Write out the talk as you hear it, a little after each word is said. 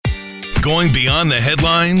Going beyond the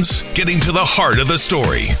headlines, getting to the heart of the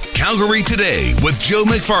story. Calgary Today with Joe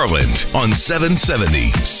McFarland on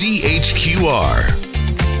 770 CHQR.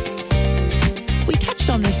 We touched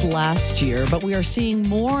on this last year, but we are seeing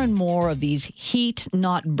more and more of these heat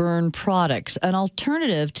not burn products, an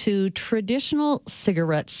alternative to traditional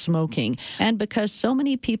cigarette smoking. And because so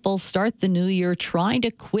many people start the new year trying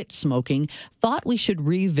to quit smoking, thought we should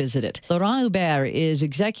revisit it. Laurent Huber is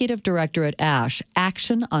Executive Director at ASH,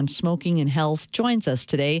 Action on Smoking and Health, joins us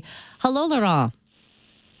today. Hello, Laurent.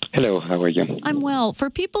 Hello, how are you? I'm well. For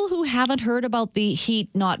people who haven't heard about the heat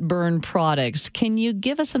not burn products, can you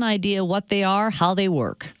give us an idea what they are, how they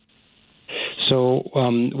work? So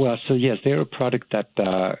yes, they're a product that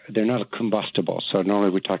they're not combustible. So normally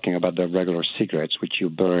we're talking about the regular cigarettes, which you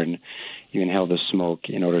burn, you inhale the smoke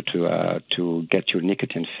in order to get your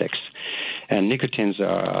nicotine fix. And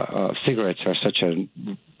cigarettes are such a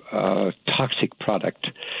toxic product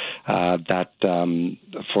that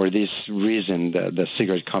for this reason the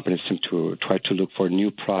cigarette companies seem to try to look for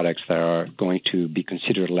new products that are going to be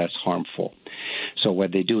considered less harmful. So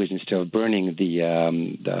what they do is instead of burning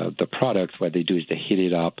the product, what they do is they heat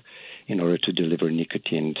it up in order to deliver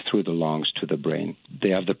nicotine through the lungs to the brain. They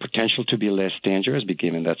have the potential to be less dangerous,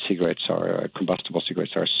 given that combustible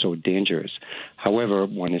cigarettes are so dangerous. However,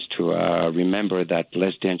 one is to remember that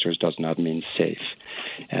less dangerous does not mean safe.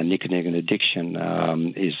 And nicotine addiction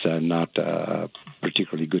is not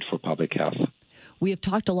particularly good for public health. We have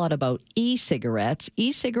talked a lot about e-cigarettes.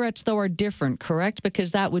 E-cigarettes, though, are different, correct?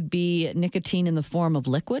 Because that would be nicotine in the form of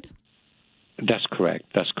liquid? That's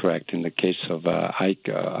correct. In the case of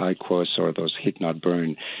IQOS or those heat not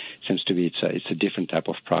burn, seems to be it's a different type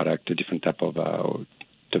of product, a different type of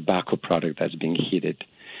tobacco product that's being heated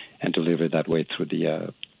and delivered that way through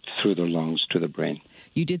the lungs to the brain.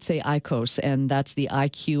 You did say IQOS, and that's the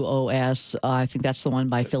IQOS. I think that's the one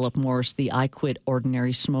by Philip Morris, the I Quit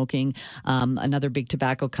Ordinary Smoking. Another big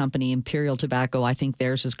tobacco company, Imperial Tobacco, I think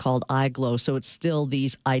theirs is called iGlow. So it's still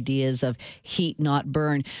these ideas of heat not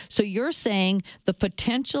burn. So you're saying the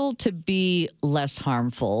potential to be less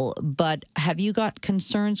harmful, but have you got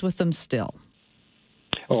concerns with them still?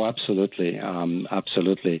 Oh, absolutely.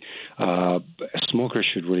 Smokers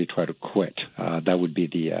should really try to quit. That would be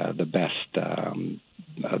the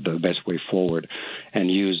best way forward, and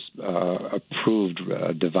use approved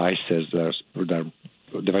devices that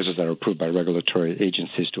are approved by regulatory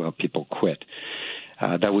agencies to help people quit.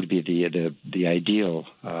 That would be the ideal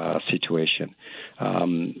situation.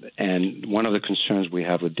 And one of the concerns we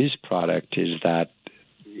have with this product is that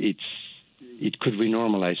it could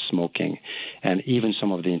renormalize smoking. And even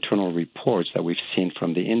some of the internal reports that we've seen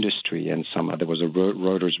from the industry, and there was a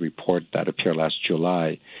Reuters report that appeared last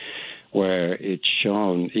July, where it's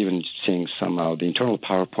shown, even seeing some of the internal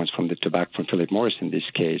PowerPoints from Philip Morris in this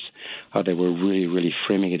case, how they were really, really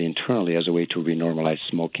framing it internally as a way to renormalize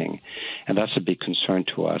smoking. And that's a big concern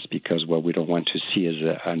to us, because what we don't want to see is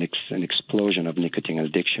an explosion of nicotine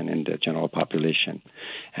addiction in the general population.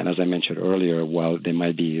 And as I mentioned earlier, while they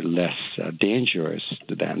might be less dangerous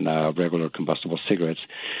than regular combustible cigarettes,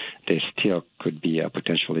 they still could be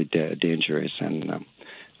potentially dangerous, and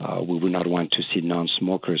we would not want to see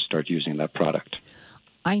non-smokers start using that product.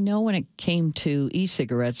 I know when it came to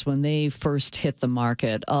e-cigarettes, when they first hit the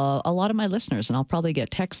market, a lot of my listeners, and I'll probably get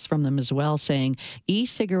texts from them as well, saying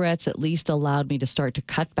e-cigarettes at least allowed me to start to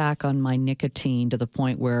cut back on my nicotine to the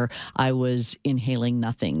point where I was inhaling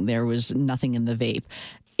nothing. There was nothing in the vape.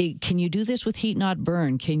 Can you do this with heat not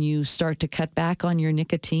burn? Can you start to cut back on your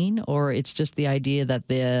nicotine, or it's just the idea that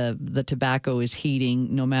the tobacco is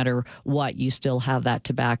heating no matter what, you still have that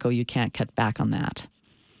tobacco, you can't cut back on that?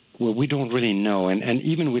 Well, we don't really know. And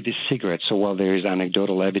even with these cigarettes, so while there is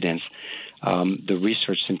anecdotal evidence, the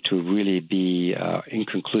research seems to really be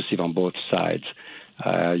inconclusive on both sides.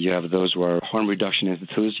 You have those who are harm reduction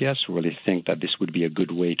enthusiasts who really think that this would be a good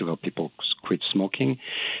way to help people quit smoking,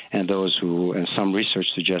 and some research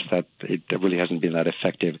suggests that it really hasn't been that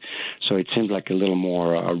effective. So it seems like a little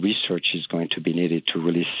more research is going to be needed to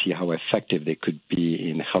really see how effective they could be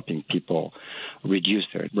in helping people reduce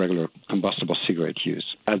their regular combustible cigarette use.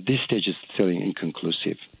 At this stage, it's still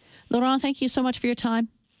inconclusive. Laurent, thank you so much for your time.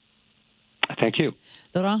 Thank you.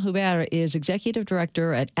 Laurent Huber is Executive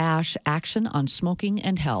Director at ASH, Action on Smoking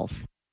and Health.